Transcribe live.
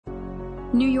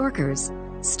New Yorkers,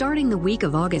 starting the week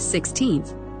of August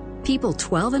 16th, people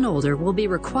 12 and older will be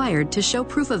required to show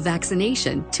proof of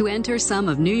vaccination to enter some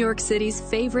of New York City's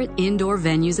favorite indoor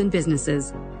venues and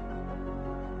businesses.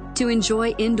 To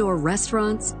enjoy indoor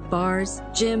restaurants, bars,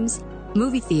 gyms,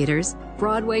 movie theaters,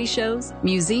 Broadway shows,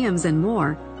 museums, and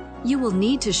more, you will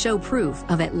need to show proof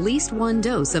of at least one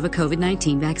dose of a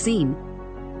COVID-19 vaccine.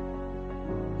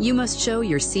 You must show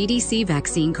your CDC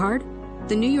vaccine card,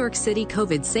 the New York City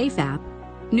COVID Safe app,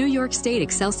 New York State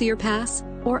Excelsior Pass,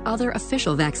 or other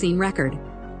official vaccine record.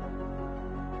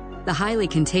 The highly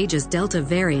contagious Delta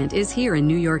variant is here in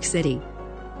New York City.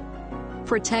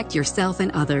 Protect yourself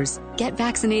and others. Get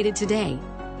vaccinated today.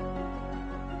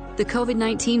 The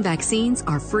COVID-19 vaccines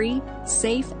are free,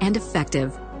 safe, and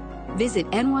effective.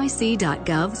 Visit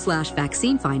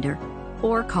nyc.gov/vaccinefinder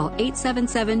or call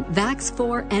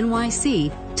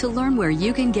 877-VAX4-NYC to learn where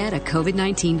you can get a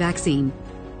COVID-19 vaccine.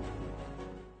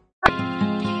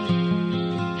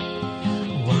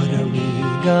 What are we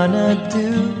gonna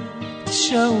do to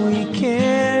show we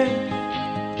care?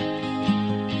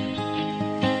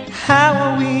 How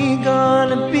are we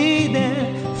gonna be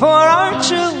there for our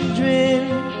children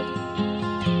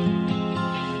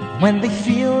when they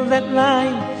feel that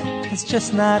life has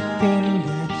just not been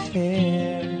that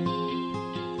fair?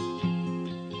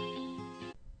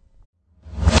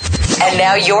 And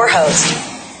now your host.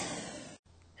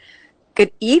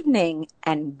 Good evening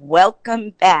and welcome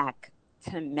back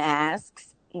to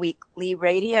Mask's weekly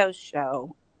radio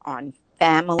show on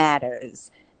Family Matters.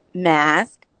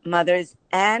 Mask, mothers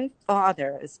and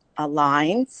fathers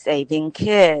aligned, saving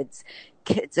kids.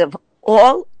 Kids of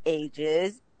all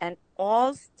ages and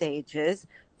all stages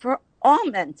for all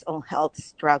mental health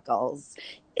struggles.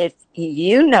 If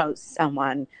you know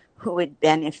someone who would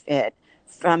benefit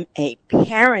from a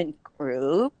parent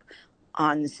group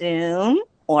on Zoom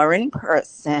or in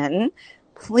person,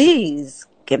 please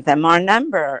give them our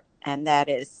number, and that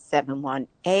is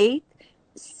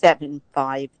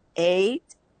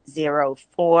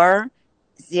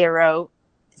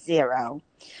 718-758-0400.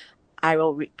 I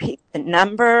will repeat the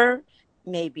number.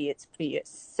 Maybe it's for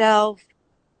yourself,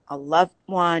 a loved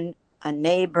one, a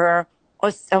neighbor, or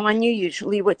someone you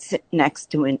usually would sit next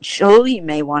to in shul. You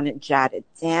may want to jot it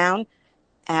down.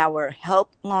 Our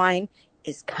helpline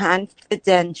is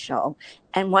confidential,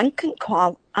 and one can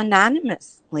call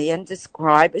anonymously and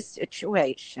describe a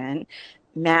situation.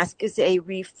 Mask is a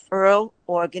referral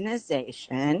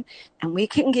organization, and we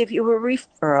can give you a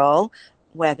referral,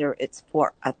 whether it's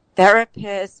for a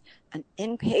therapist, an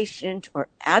inpatient or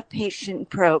outpatient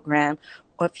program,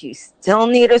 or if you still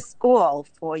need a school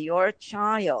for your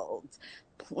child.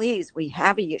 Please, we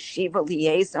have a yeshiva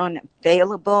liaison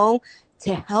available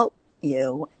to help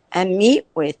you and meet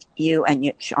with you and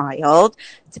your child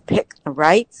to pick the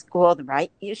right school, the right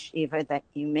yeshiva that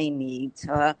you may need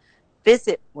to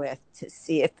visit with to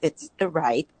see if it's the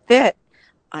right fit.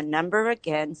 Our number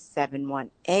again,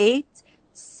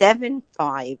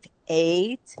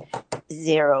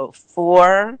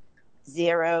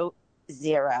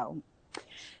 718-758-0400.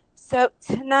 So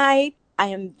tonight, I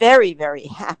am very, very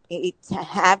happy to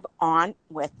have on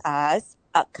with us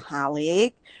a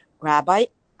colleague, Rabbi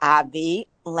Avi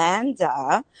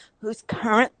Landa, who's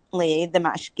currently the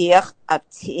mashgiach of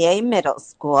TA Middle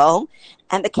School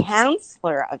and the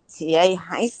counselor of TA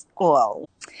High School.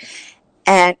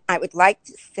 And I would like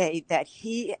to say that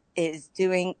he is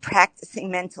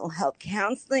practicing mental health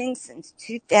counseling since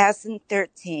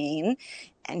 2013,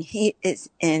 and he is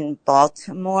in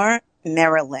Baltimore,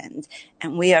 Maryland.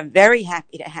 And we are very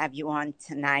happy to have you on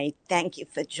tonight. Thank you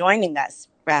for joining us,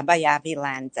 Rabbi Avi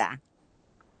Landa.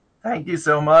 Thank you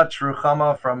so much,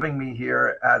 Ruchama, for having me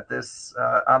here at this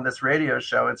on this radio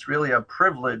show. It's really a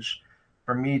privilege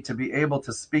for me to be able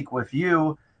to speak with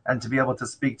you and to be able to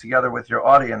speak together with your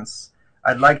audience.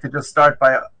 I'd like to just start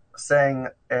by saying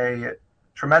a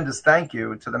tremendous thank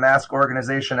you to the Mask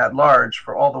organization at large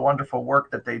for all the wonderful work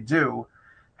that they do,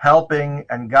 helping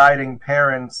and guiding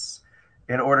parents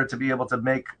in order to be able to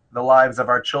make the lives of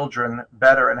our children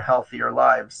better and healthier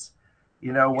lives.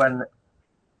 You know, when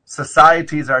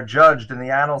societies are judged in the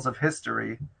annals of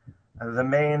history, the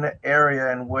main area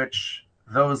in which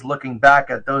those looking back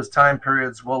at those time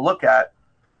periods will look at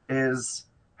is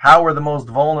how were the most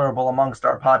vulnerable amongst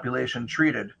our population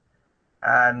treated.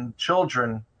 And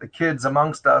children, the kids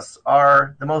amongst us,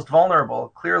 are the most vulnerable,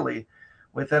 clearly,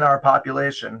 within our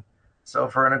population. So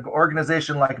for an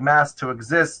organization like Mask to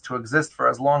exist for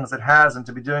as long as it has, and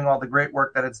to be doing all the great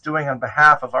work that it's doing on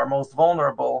behalf of our most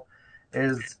vulnerable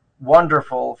is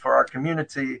wonderful for our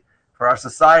community, for our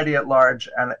society at large,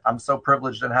 and I'm so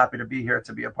privileged and happy to be here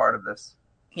to be a part of this.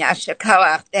 Yasha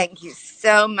Koach, thank you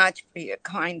so much for your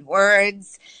kind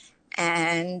words.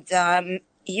 And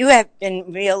you have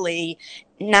been really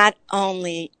not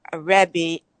only a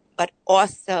Rebbe, but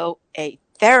also a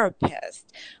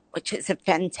therapist, which is a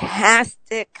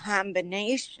fantastic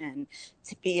combination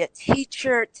to be a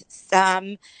teacher to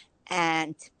some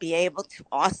and to be able to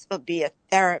also be a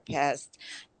therapist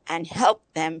and help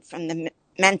them from the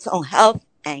mental health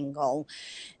angle.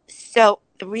 So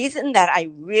the reason that I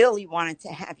really wanted to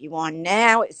have you on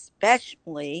now,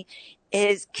 especially,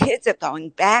 is kids are going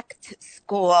back to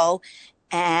school,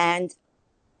 and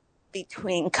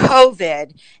between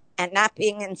COVID and not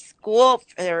being in school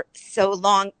for so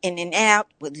long in and out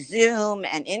with Zoom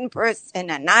and in person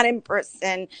and not in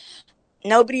person,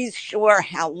 nobody's sure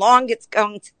how long it's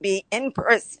going to be in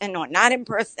person or not in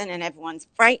person, and everyone's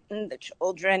frightened. The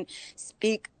children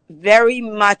speak very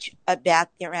much about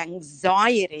their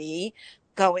anxiety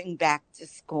going back to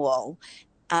school.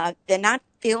 They're not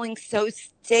feeling so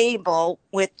stable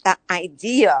with the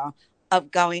idea of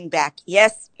going back.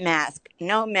 Yes, mask,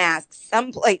 no mask,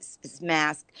 some places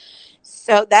mask.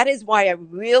 So that is why I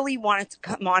really wanted to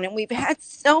come on. And we've had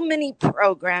so many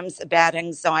programs about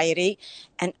anxiety.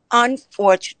 And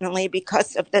unfortunately,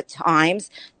 because of the times,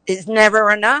 there's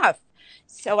never enough.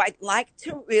 So I'd like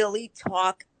to really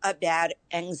talk about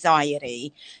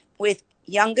anxiety with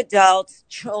young adults,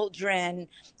 children,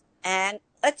 and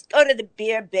let's go to the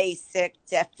bare basic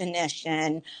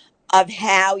definition of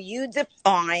how you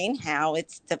define, how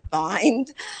it's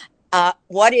defined.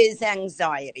 What is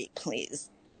anxiety, please?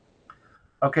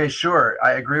 Okay, sure.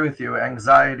 I agree with you.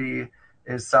 Anxiety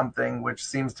is something which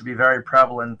seems to be very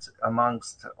prevalent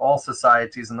amongst all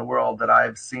societies in the world that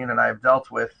I've seen and I've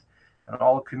dealt with in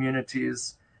all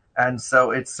communities. And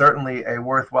so it's certainly a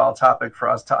worthwhile topic for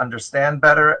us to understand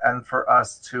better and for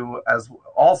us to as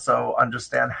also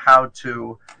understand how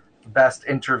to best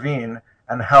intervene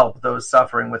and help those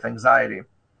suffering with anxiety.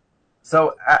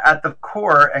 So at the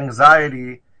core,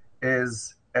 anxiety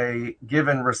is a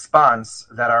given response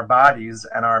that our bodies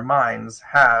and our minds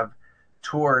have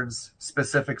towards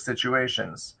specific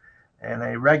situations. And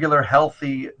a regular,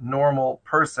 healthy, normal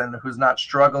person who's not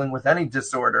struggling with any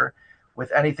disorder,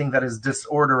 with anything that is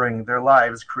disordering their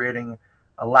lives, creating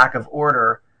a lack of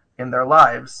order in their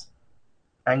lives,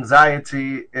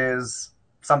 anxiety is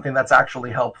something that's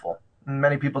actually helpful. And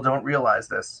many people don't realize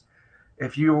this.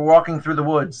 If you were walking through the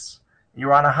woods,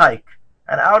 you're on a hike,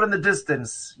 and out in the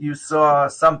distance, you saw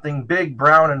something big,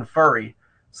 brown, and furry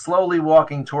slowly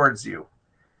walking towards you.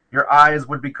 Your eyes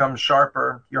would become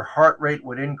sharper, your heart rate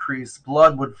would increase,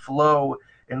 blood would flow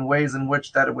in ways in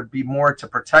which that it would be more to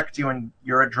protect you, and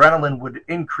your adrenaline would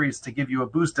increase to give you a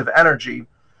boost of energy,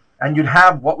 and you'd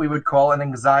have what we would call an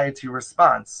anxiety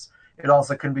response. It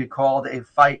also can be called a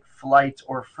fight, flight,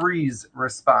 or freeze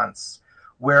response,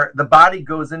 where the body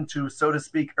goes into, so to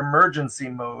speak, emergency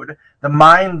mode, the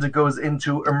mind goes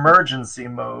into emergency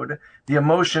mode, the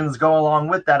emotions go along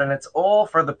with that, and it's all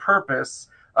for the purpose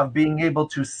of being able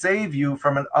to save you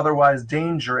from an otherwise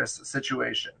dangerous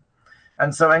situation.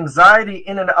 And so anxiety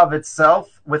in and of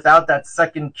itself, without that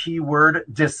second key word,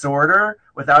 disorder,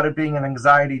 without it being an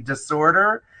anxiety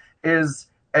disorder, is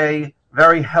a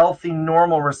very healthy,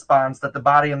 normal response that the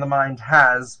body and the mind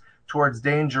has towards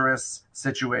dangerous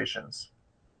situations.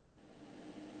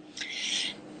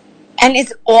 And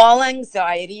is all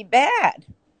anxiety bad?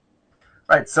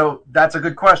 Right, so that's a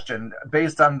good question.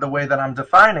 Based on the way that I'm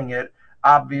defining it,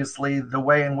 obviously the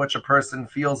way in which a person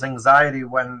feels anxiety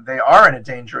when they are in a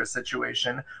dangerous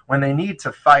situation, when they need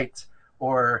to fight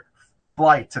or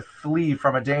flight, to flee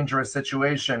from a dangerous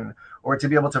situation, or to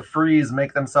be able to freeze,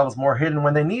 make themselves more hidden,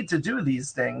 when they need to do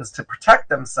these things to protect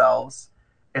themselves,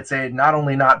 it's a not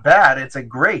only not bad, it's a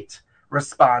great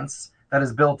response that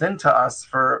is built into us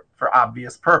for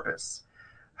obvious purpose.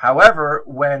 However,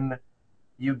 when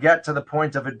you get to the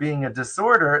point of it being a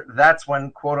disorder, that's when,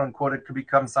 quote unquote, it could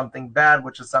become something bad,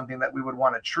 which is something that we would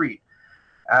want to treat.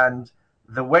 And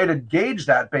the way to gauge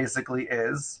that basically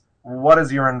is, what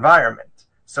is your environment?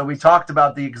 So we talked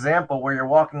about the example where you're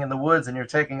walking in the woods and you're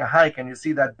taking a hike and you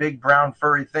see that big brown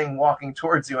furry thing walking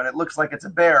towards you and it looks like it's a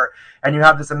bear and you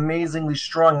have this amazingly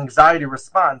strong anxiety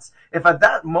response. If at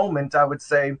that moment I would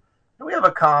say, can we have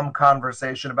a calm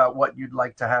conversation about what you'd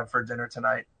like to have for dinner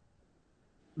tonight?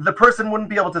 The person wouldn't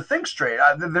be able to think straight.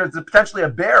 There's potentially a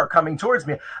bear coming towards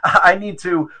me. I need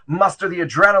to muster the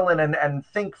adrenaline and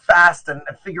think fast and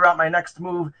figure out my next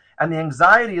move. And the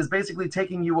anxiety is basically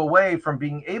taking you away from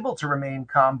being able to remain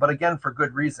calm, but again, for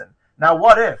good reason. Now,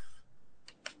 what if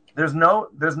there's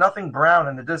nothing brown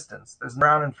in the distance? There's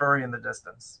brown and furry in the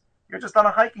distance. You're just on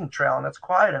a hiking trail and it's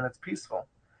quiet and it's peaceful.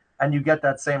 And you get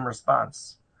that same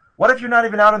response. What if you're not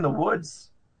even out in the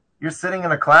woods? You're sitting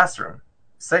in a classroom,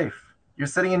 safe. You're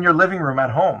sitting in your living room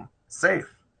at home,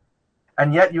 safe.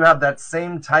 And yet you have that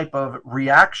same type of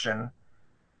reaction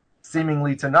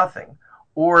seemingly to nothing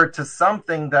or to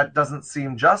something that doesn't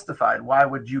seem justified. Why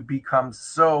would you become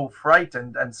so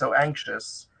frightened and so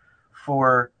anxious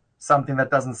for something that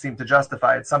doesn't seem to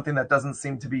justify it, something that doesn't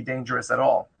seem to be dangerous at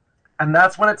all? And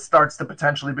that's when it starts to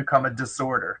potentially become a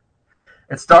disorder.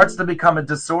 It starts to become a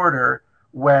disorder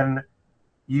when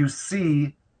you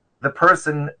see the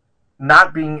person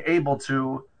not being able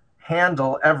to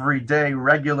handle everyday,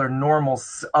 regular, normal,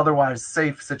 otherwise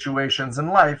safe situations in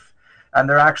life, and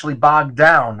they're actually bogged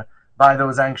down by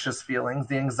those anxious feelings.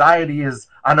 The anxiety is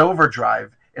on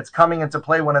overdrive. It's coming into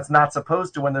play when it's not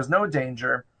supposed to, when there's no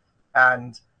danger,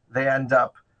 and they end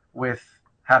up with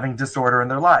having disorder in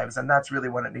their lives, and that's really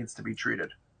when it needs to be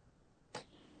treated.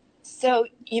 So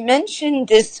you mentioned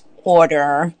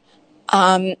disorder.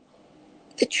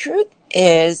 The truth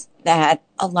is that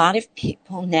a lot of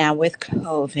people now with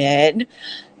COVID,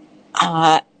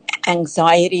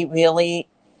 anxiety really,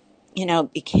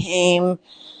 became,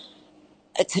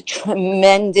 it's a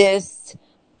tremendous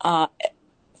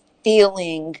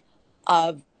feeling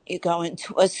of, you go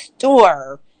into a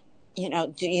store,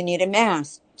 do you need a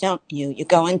mask? Don't you? You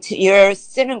go into your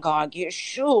synagogue, your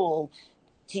shul,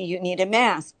 do you need a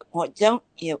mask or don't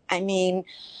you? I mean,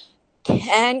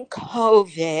 can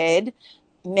COVID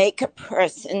make a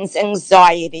person's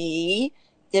anxiety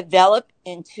develop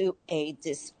into a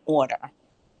disorder?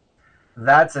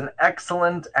 That's an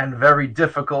excellent and very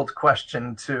difficult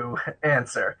question to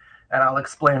answer, and I'll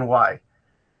explain why.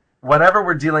 Whenever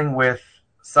we're dealing with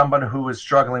someone who is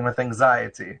struggling with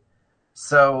anxiety,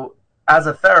 so as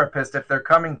a therapist, if they're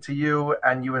coming to you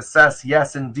and you assess,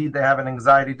 yes, indeed, they have an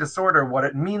anxiety disorder, what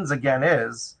it means again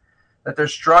is that they're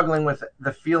struggling with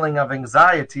the feeling of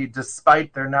anxiety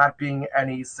despite there not being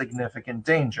any significant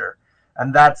danger.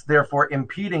 And that's therefore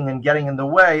impeding and getting in the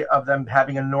way of them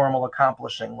having a normal,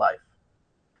 accomplishing life.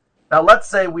 Now, let's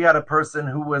say we had a person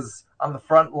who was on the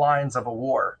front lines of a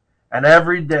war, and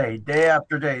every day, day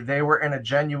after day, they were in a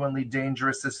genuinely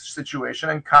dangerous situation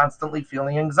and constantly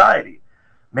feeling anxiety.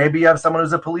 Maybe you have someone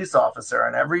who's a police officer,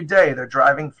 and every day they're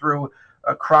driving through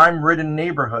crime-ridden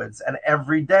neighborhoods, and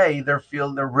every day they're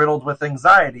riddled with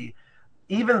anxiety.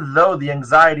 Even though the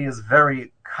anxiety is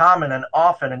very common and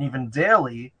often and even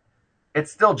daily,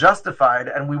 it's still justified,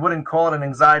 and we wouldn't call it an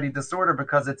anxiety disorder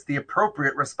because it's the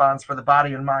appropriate response for the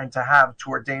body and mind to have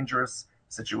to a dangerous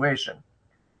situation.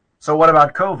 So what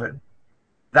about COVID?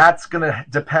 That's going to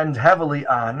depend heavily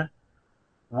on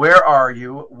where are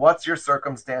you, what's your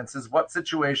circumstances, what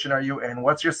situation are you in,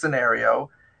 what's your scenario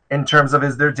in terms of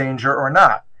is there danger or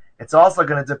not. It's also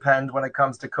going to depend when it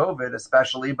comes to COVID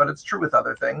especially, but it's true with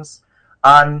other things,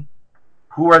 on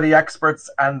who are the experts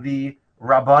and the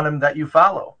rabbanim that you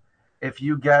follow. If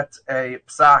you get a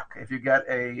psak, if you get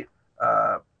a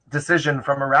decision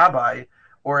from a rabbi,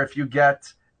 or if you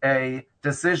get a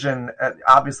decision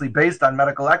obviously based on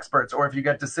medical experts, or if you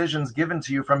get decisions given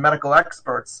to you from medical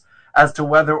experts as to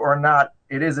whether or not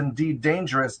it is indeed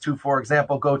dangerous to, for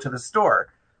example, go to the store.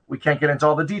 We can't get into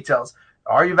all the details.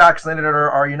 Are you vaccinated or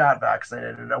are you not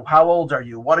vaccinated? How old are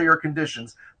you? What are your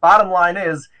conditions? Bottom line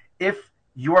is, if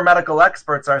your medical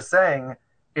experts are saying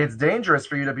it's dangerous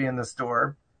for you to be in the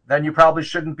store, then you probably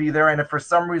shouldn't be there. And if for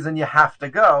some reason you have to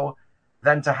go,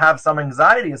 then to have some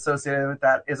anxiety associated with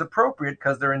that is appropriate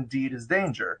because there indeed is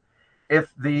danger.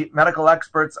 If the medical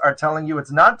experts are telling you it's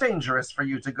not dangerous for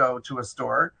you to go to a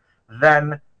store,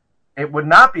 then it would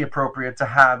not be appropriate to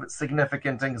have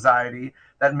significant anxiety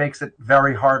that makes it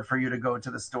very hard for you to go to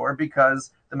the store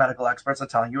because the medical experts are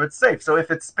telling you it's safe. So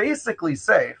if it's basically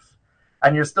safe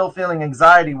and you're still feeling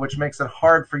anxiety, which makes it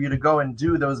hard for you to go and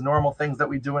do those normal things that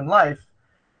we do in life,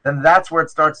 then that's where it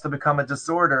starts to become a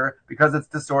disorder because it's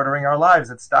disordering our lives.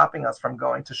 It's stopping us from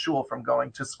going to shul, from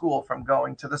going to school, from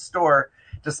going to the store,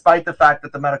 despite the fact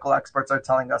that the medical experts are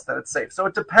telling us that it's safe. So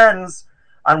it depends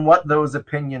on what those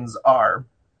opinions are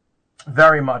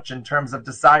very much in terms of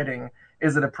deciding,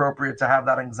 is it appropriate to have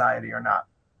that anxiety or not?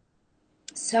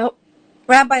 So,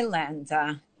 Rabbi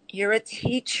Landa, you're a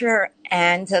teacher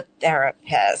and a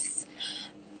therapist.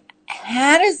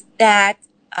 How does that,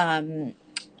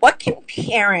 what can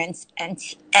parents and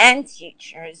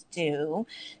teachers do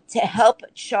to help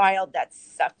a child that's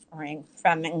suffering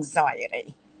from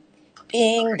anxiety?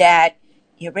 Being that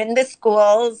you're in the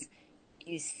schools,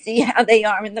 you see how they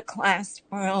are in the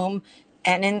classroom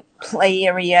and in play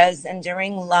areas and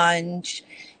during lunch,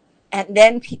 and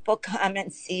then people come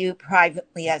and see you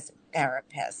privately as a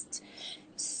therapist.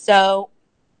 So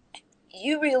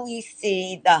you really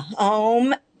see the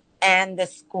home and the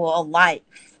school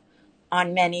life.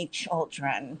 on many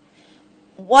children.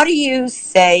 What do you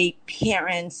say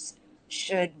parents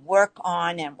should work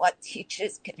on, and what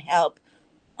teachers can help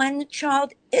when the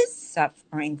child is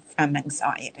suffering from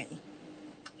anxiety?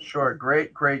 Sure.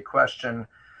 Great question.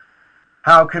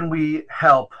 How can we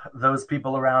help those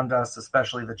people around us,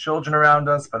 especially the children around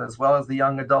us, but as well as the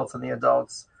young adults and the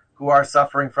adults who are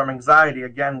suffering from anxiety,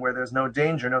 again, where there's no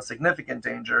danger, no significant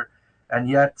danger, and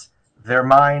yet their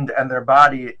mind and their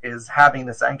body is having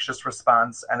this anxious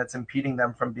response, and it's impeding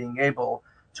them from being able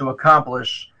to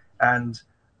accomplish and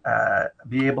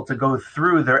be able to go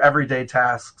through their everyday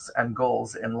tasks and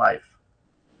goals in life.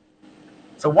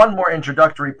 So one more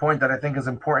introductory point that I think is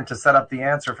important to set up the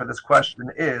answer for this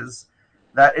question is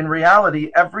that in reality,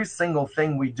 every single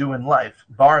thing we do in life,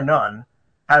 bar none,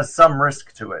 has some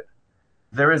risk to it.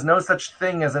 There is no such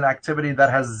thing as an activity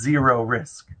that has zero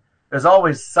risk. There's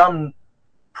always some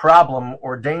problem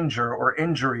or danger or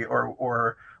injury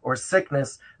or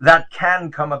sickness that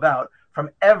can come about from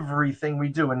everything we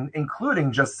do, and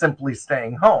including just simply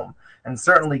staying home and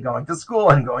certainly going to school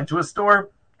and going to a store.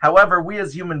 However, we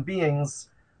as human beings,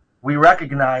 we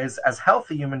recognize as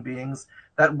healthy human beings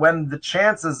that when the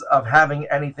chances of having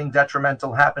anything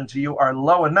detrimental happen to you are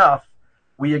low enough,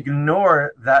 we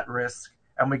ignore that risk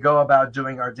and we go about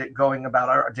going about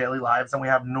our daily lives, and we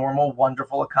have normal,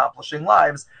 wonderful, accomplishing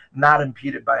lives, not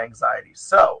impeded by anxiety.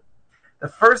 So the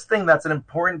first thing that's an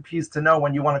important piece to know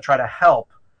when you want to try to help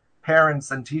parents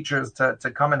and teachers to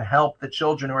come and help the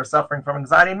children who are suffering from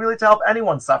anxiety, and really to help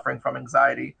anyone suffering from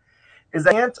anxiety, is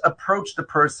that you can't approach the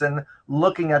person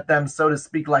looking at them, so to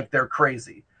speak, like they're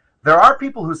crazy. There are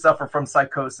people who suffer from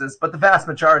psychosis, but the vast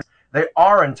majority, they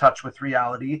are in touch with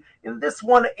reality. In this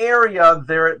one area,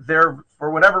 they're for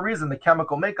whatever reason, the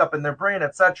chemical makeup in their brain,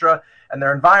 etc., and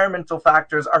their environmental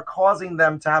factors are causing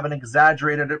them to have an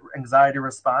exaggerated anxiety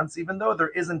response, even though there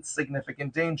isn't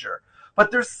significant danger. But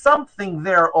there's something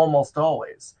there almost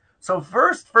always. So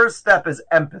first step is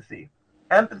empathy.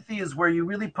 Empathy is where you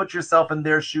really put yourself in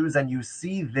their shoes and you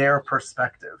see their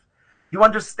perspective. You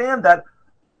understand that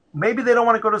maybe they don't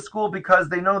want to go to school because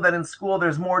they know that in school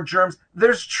there's more germs.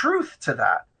 There's truth to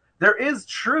that. There is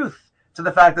truth to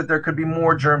the fact that there could be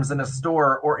more germs in a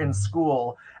store or in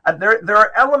school. There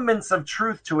are elements of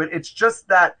truth to it. It's just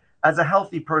that as a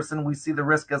healthy person, we see the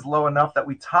risk as low enough that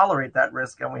we tolerate that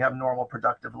risk and we have normal,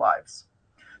 productive lives.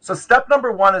 So step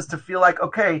number one is to feel like,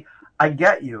 okay, I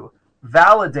get you.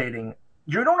 Validating.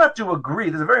 You don't have to agree.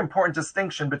 There's a very important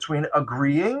distinction between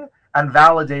agreeing and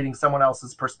validating someone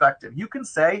else's perspective. You can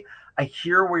say, I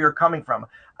hear where you're coming from.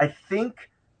 I think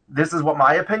this is what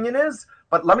my opinion is,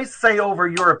 but let me say over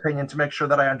your opinion to make sure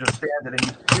that I understand it,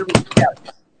 and you really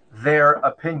get their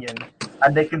opinion,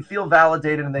 and they can feel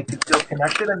validated, and they can feel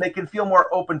connected, and they can feel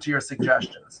more open to your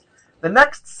suggestions. The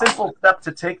next simple step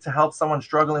to take to help someone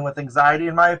struggling with anxiety,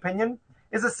 in my opinion,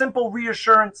 is a simple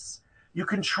reassurance. You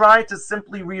can try to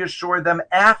simply reassure them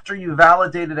after you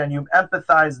validated and you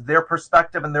empathize their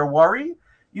perspective and their worry.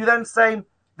 You then say,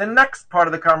 the next part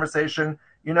of the conversation,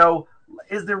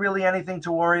 is there really anything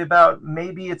to worry about?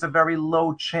 Maybe it's a very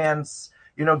low chance,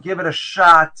 give it a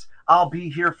shot. I'll be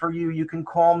here for you. You can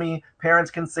call me.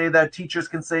 Parents can say that. Teachers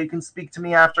can say you can speak to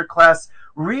me after class.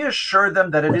 Reassure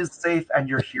them that it is safe and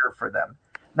you're here for them.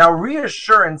 Now,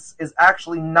 reassurance is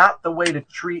actually not the way to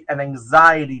treat an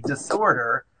anxiety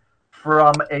disorder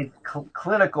from a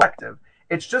clinical perspective.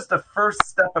 It's just a first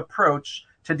step approach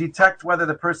to detect whether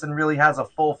the person really has a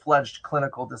full-fledged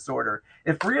clinical disorder.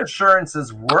 If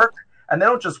reassurances work, and they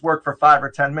don't just work for 5 or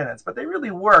 10 minutes, but they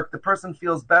really work, the person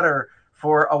feels better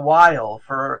for a while,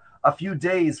 for a few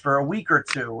days, for a week or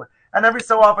two, and every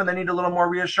so often they need a little more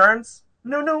reassurance,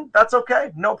 no, that's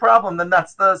okay, no problem. Then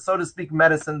that's the, so to speak,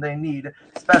 medicine they need,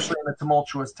 especially in the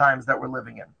tumultuous times that we're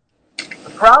living in.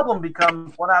 The problem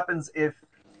becomes what happens if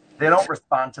they don't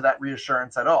respond to that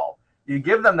reassurance at all. You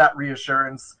give them that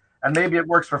reassurance, and maybe it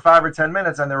works for 5 or 10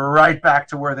 minutes, and they're right back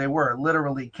to where they were.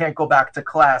 Literally can't go back to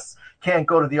class, can't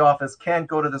go to the office, can't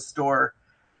go to the store.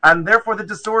 And therefore, the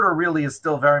disorder really is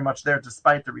still very much there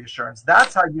despite the reassurance.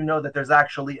 That's how you know that there's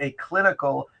actually a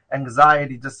clinical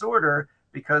anxiety disorder,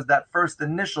 because that first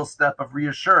initial step of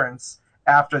reassurance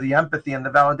after the empathy and the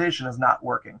validation is not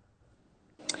working.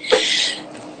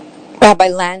 Rabbi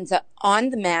Lanza, on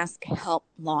the Mask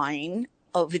Helpline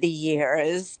over the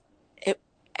years,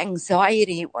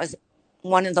 anxiety was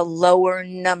one of the lower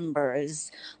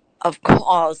numbers of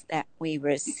calls that we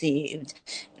received.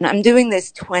 And I'm doing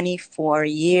this 24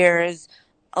 years,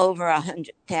 over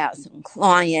 100,000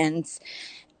 clients.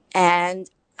 And,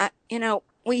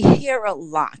 we hear a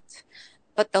lot.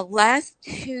 But the last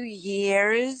 2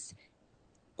 years,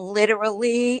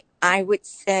 literally, I would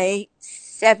say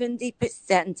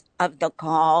 70% of the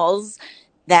calls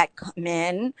that come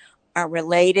in are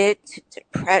related to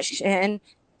depression,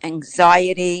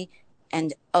 anxiety,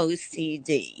 and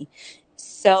OCD.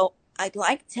 So I'd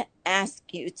like to ask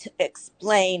you to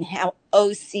explain how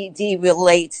OCD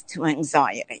relates to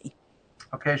anxiety.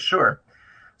 Okay, sure.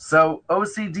 So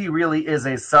OCD really is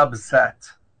a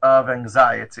subset of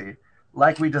anxiety.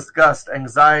 Like we discussed,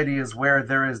 anxiety is where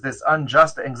there is this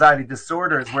anxiety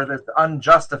disorder is where there's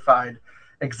unjustified,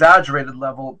 exaggerated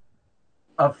level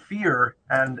of fear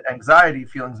and anxiety,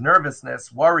 feelings,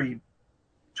 nervousness, worry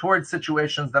towards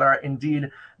situations that are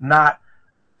indeed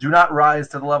do not rise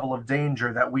to the level of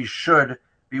danger that we should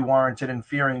be warranted in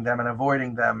fearing them and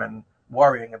avoiding them and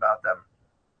worrying about them.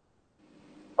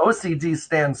 OCD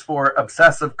stands for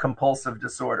obsessive compulsive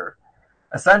disorder.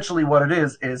 Essentially what it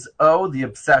is O, the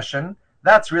obsession,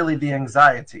 that's really the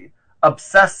anxiety,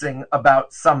 obsessing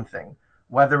about something,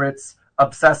 whether it's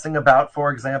obsessing about,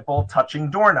 for example, touching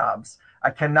doorknobs.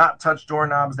 I cannot touch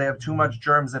doorknobs. They have too much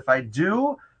germs. If I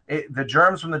do, the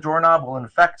germs from the doorknob will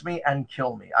infect me and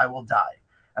kill me. I will die.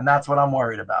 And that's what I'm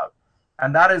worried about.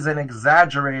 And that is an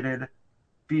exaggerated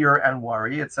fear and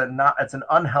worry. It's an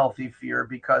unhealthy fear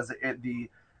because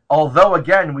although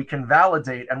again we can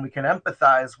validate and we can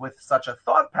empathize with such a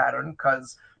thought pattern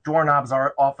because doorknobs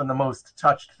are often the most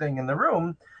touched thing in the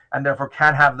room and therefore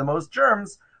can have the most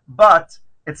germs, but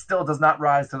it still does not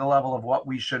rise to the level of what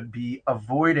we should be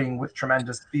avoiding with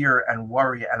tremendous fear and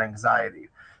worry and anxiety.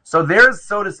 So there's,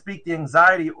 so to speak, the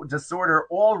anxiety disorder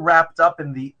all wrapped up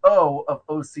in the O of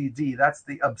OCD. That's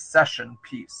the obsession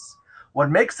piece. What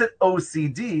makes it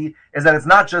OCD is that it's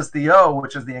not just the O,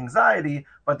 which is the anxiety,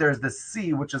 but there's the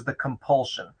C, which is the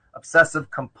compulsion,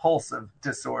 obsessive compulsive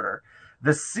disorder.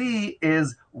 The C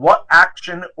is what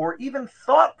action or even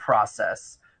thought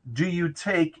process do you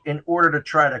take in order to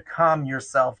try to calm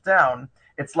yourself down?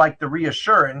 It's like the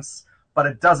reassurance, but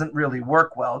it doesn't really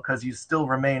work well because you still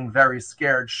remain very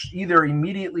scared, either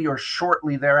immediately or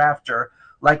shortly thereafter,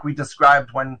 like we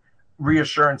described when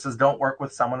reassurances don't work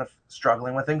with someone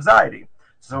struggling with anxiety.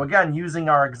 So again, using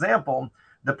our example,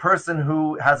 the person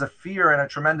who has a fear and a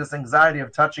tremendous anxiety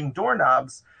of touching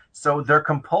doorknobs, so their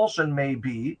compulsion may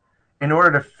be, in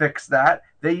order to fix that,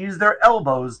 they use their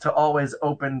elbows to always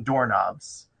open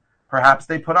doorknobs. Perhaps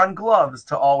they put on gloves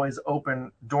to always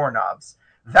open doorknobs.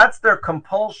 That's their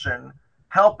compulsion,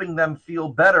 helping them feel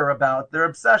better about their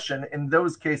obsession, in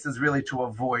those cases really to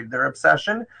avoid their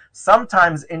obsession.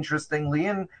 Sometimes, interestingly,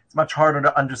 and it's much harder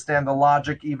to understand the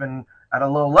logic even at a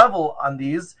low level on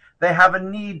these, they have a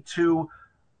need to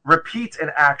repeat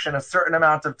an action a certain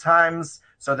amount of times,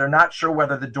 so they're not sure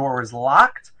whether the door is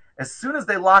locked. As soon as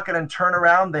they lock it and turn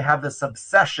around, they have this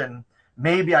obsession,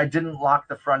 maybe I didn't lock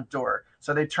the front door.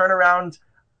 So they turn around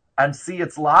and see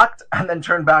it's locked and then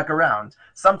turn back around.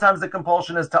 Sometimes the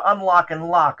compulsion is to unlock and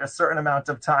lock a certain amount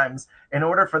of times in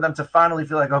order for them to finally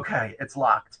feel like, okay, it's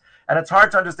locked. And it's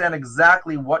hard to understand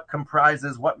exactly what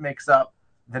comprises, what makes up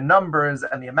the numbers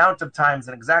and the amount of times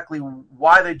and exactly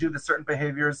why they do the certain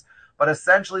behaviors. But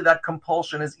essentially that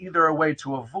compulsion is either a way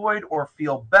to avoid or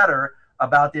feel better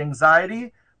about the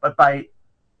anxiety. But by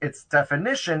its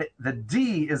definition, the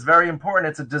D is very important.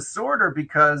 It's a disorder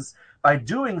because by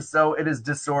doing so, it is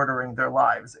disordering their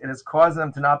lives. It is causing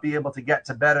them to not be able to get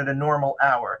to bed at a normal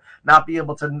hour, not be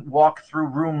able to walk through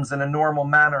rooms in a normal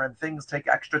manner, and things take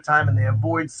extra time and they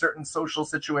avoid certain social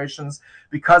situations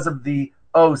because of the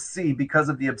OC, because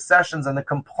of the obsessions and the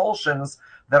compulsions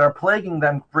that are plaguing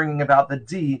them, bringing about the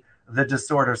D, the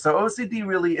disorder. So OCD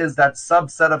really is that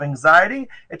subset of anxiety.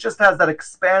 It just has that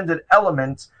expanded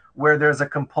element where there's a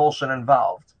compulsion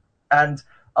involved. And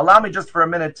allow me just for a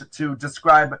minute to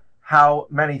describe how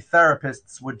many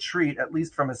therapists would treat, at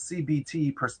least from a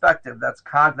CBT perspective, that's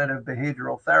cognitive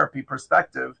behavioral therapy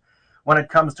perspective, when it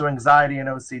comes to anxiety and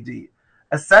OCD.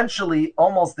 Essentially,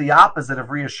 almost the opposite of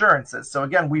reassurances. So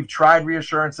again, we've tried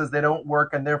reassurances, they don't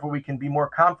work, and therefore we can be more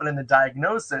confident in the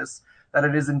diagnosis that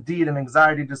it is indeed an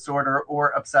anxiety disorder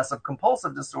or obsessive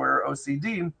compulsive disorder,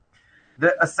 OCD.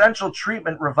 The essential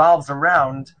treatment revolves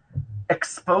around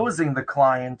exposing the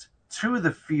client to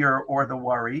the fear or the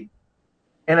worry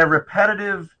in a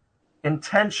repetitive,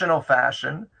 intentional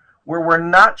fashion where we're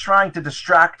not trying to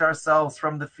distract ourselves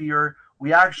from the fear.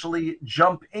 We actually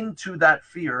jump into that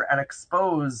fear and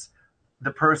expose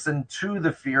the person to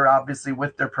the fear, obviously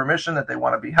with their permission that they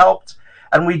want to be helped.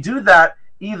 And we do that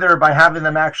either by having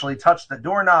them actually touch the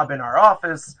doorknob in our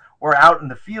office or out in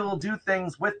the field, do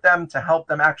things with them to help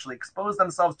them actually expose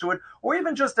themselves to it, or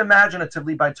even just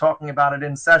imaginatively by talking about it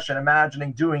in session,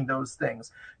 imagining doing those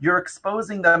things. You're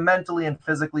exposing them mentally and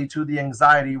physically to the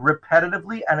anxiety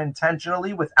repetitively and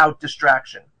intentionally without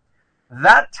distraction.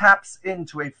 that taps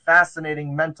into a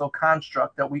fascinating mental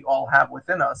construct that we all have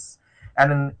within us.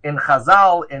 And in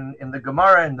Chazal, in the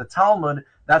Gemara, in the Talmud,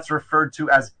 that's referred to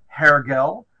as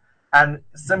hergel. And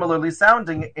similarly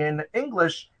sounding in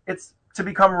English, it's to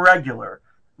become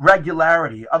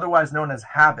regularity, otherwise known as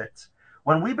habit.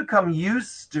 When we become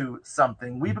used to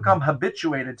something, we become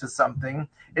habituated to something,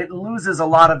 it loses a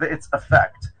lot of its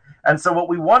effect. And so what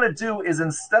we want to do is,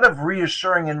 instead of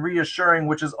reassuring,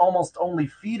 which is almost only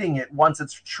feeding it once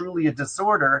it's truly a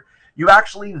disorder, you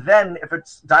actually then, if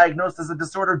it's diagnosed as a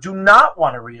disorder, do not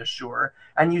want to reassure,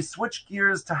 and you switch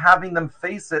gears to having them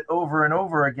face it over and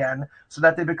over again so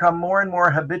that they become more and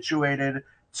more habituated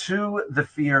to the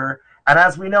fear. And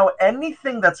as we know,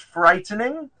 anything that's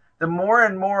frightening, the more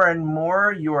and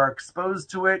more you are exposed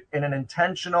to it in an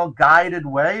intentional, guided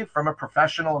way from a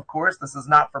professional, of course. This is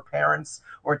not for parents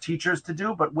or teachers to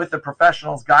do, but with a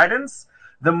professional's guidance,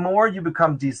 the more you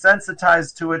become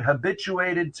desensitized to it,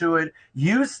 habituated to it,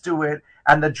 used to it,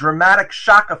 and the dramatic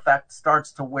shock effect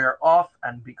starts to wear off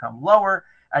and become lower,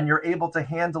 and you're able to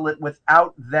handle it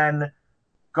without then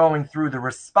going through the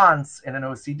response in an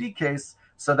OCD case.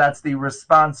 So that's the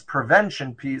response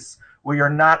prevention piece, where you're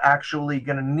not actually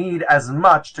going to need as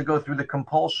much to go through the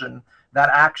compulsion, that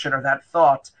action or that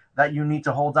thought that you need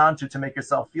to hold on to make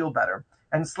yourself feel better.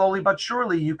 And slowly but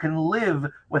surely, you can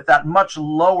live with that much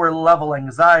lower level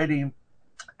anxiety.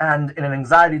 And in an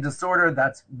anxiety disorder,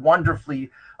 that's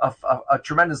wonderfully a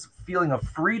tremendous feeling of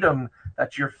freedom,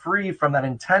 that you're free from that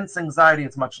intense anxiety.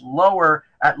 It's much lower,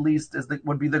 at least,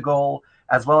 would be the goal.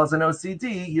 As well as an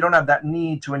OCD, you don't have that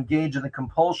need to engage in the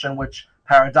compulsion, which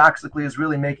paradoxically is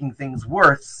really making things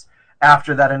worse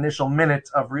after that initial minute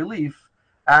of relief.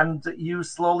 And you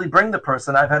slowly bring the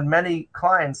person. I've had many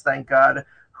clients, thank God,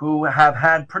 who have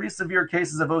had pretty severe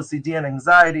cases of OCD and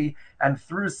anxiety, and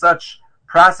through such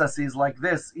processes like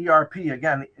this, ERP,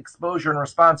 again, exposure and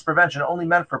response prevention, only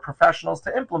meant for professionals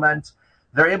to implement,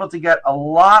 they're able to get a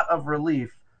lot of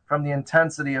relief from the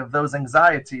intensity of those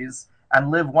anxieties and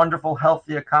live wonderful,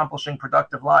 healthy, accomplishing,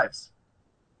 productive lives.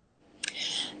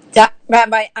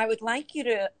 Rabbi, I would like you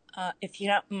to, if you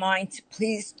don't mind, to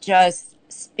please just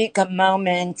speak a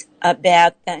moment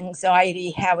about the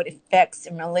anxiety, how it affects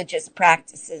in religious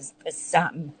practices for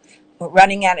some. We're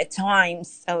running out of time,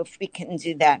 so if we can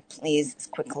do that, please, as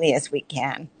quickly as we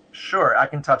can. Sure, I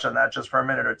can touch on that just for a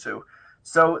minute or two.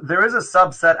 So there is a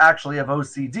subset, actually, of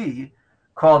OCD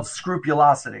called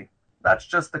scrupulosity. That's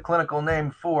just the clinical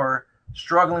name for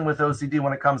struggling with OCD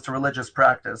when it comes to religious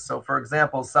practice. So, for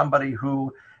example, somebody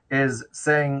who is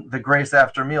saying the grace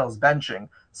after meals, benching,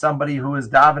 somebody who is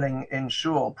davening in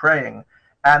shul, praying,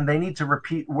 and they need to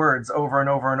repeat words over and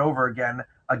over and over again.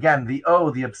 Again, the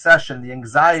obsession, the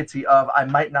anxiety of, I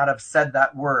might not have said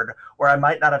that word, or I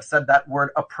might not have said that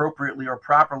word appropriately or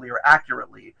properly or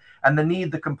accurately. And the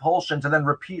need, the compulsion to then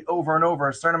repeat over and over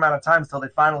a certain amount of times till they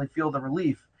finally feel the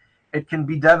relief. It can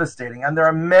be devastating. And there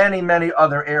are many, many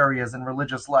other areas in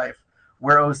religious life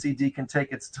where OCD can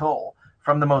take its toll,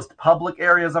 from the most public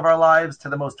areas of our lives to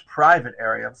the most private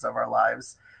areas of our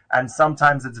lives. And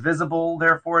sometimes it's visible,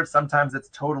 therefore, sometimes it's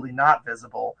totally not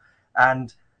visible.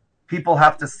 And people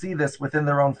have to see this within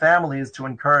their own families to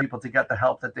encourage people to get the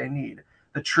help that they need.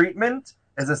 The treatment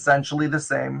is essentially the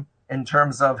same in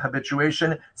terms of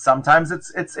habituation. Sometimes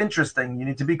it's interesting. You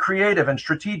need to be creative and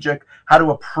strategic how to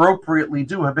appropriately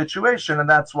do habituation. And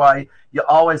that's why you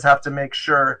always have to make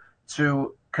sure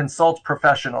to consult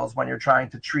professionals when you're trying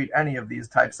to treat any of these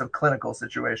types of clinical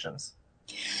situations.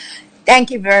 Thank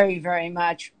you very, very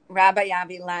much, Rabbi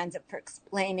Avi Landa, for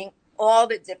explaining all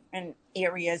the different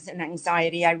areas in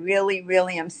anxiety. I really,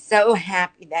 really am so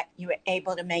happy that you were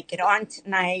able to make it on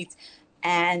tonight,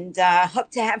 and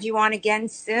hope to have you on again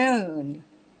soon.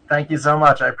 Thank you so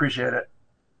much. I appreciate it.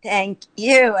 Thank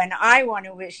you. And I want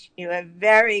to wish you a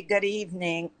very good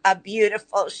evening, a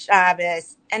beautiful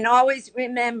Shabbos. And always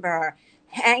remember,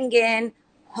 hang in,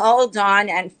 hold on,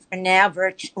 and for now,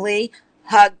 virtually,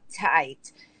 hug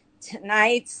tight.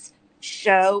 Tonight's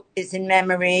show is in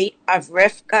memory of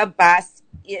Rivka Bas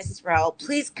Yisrael.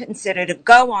 Please consider to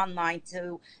go online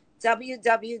to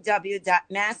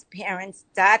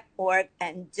www.maskparents.org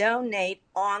and donate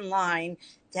online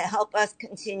to help us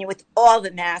continue with all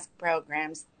the mask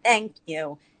programs. Thank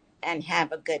you, and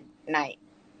have a good night.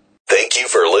 Thank you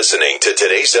for listening to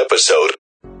today's episode.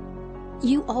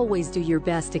 You always do your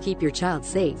best to keep your child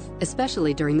safe,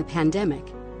 especially during the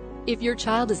pandemic. If your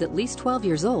child is at least 12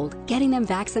 years old, getting them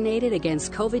vaccinated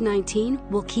against COVID-19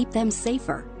 will keep them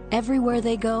safer everywhere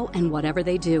they go and whatever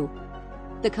they do.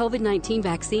 The COVID-19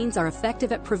 vaccines are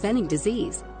effective at preventing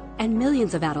disease, and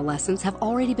millions of adolescents have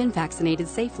already been vaccinated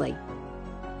safely.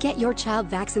 Get your child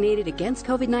vaccinated against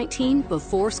COVID-19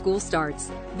 before school starts.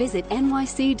 Visit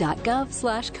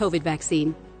nyc.gov/COVID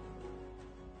vaccine.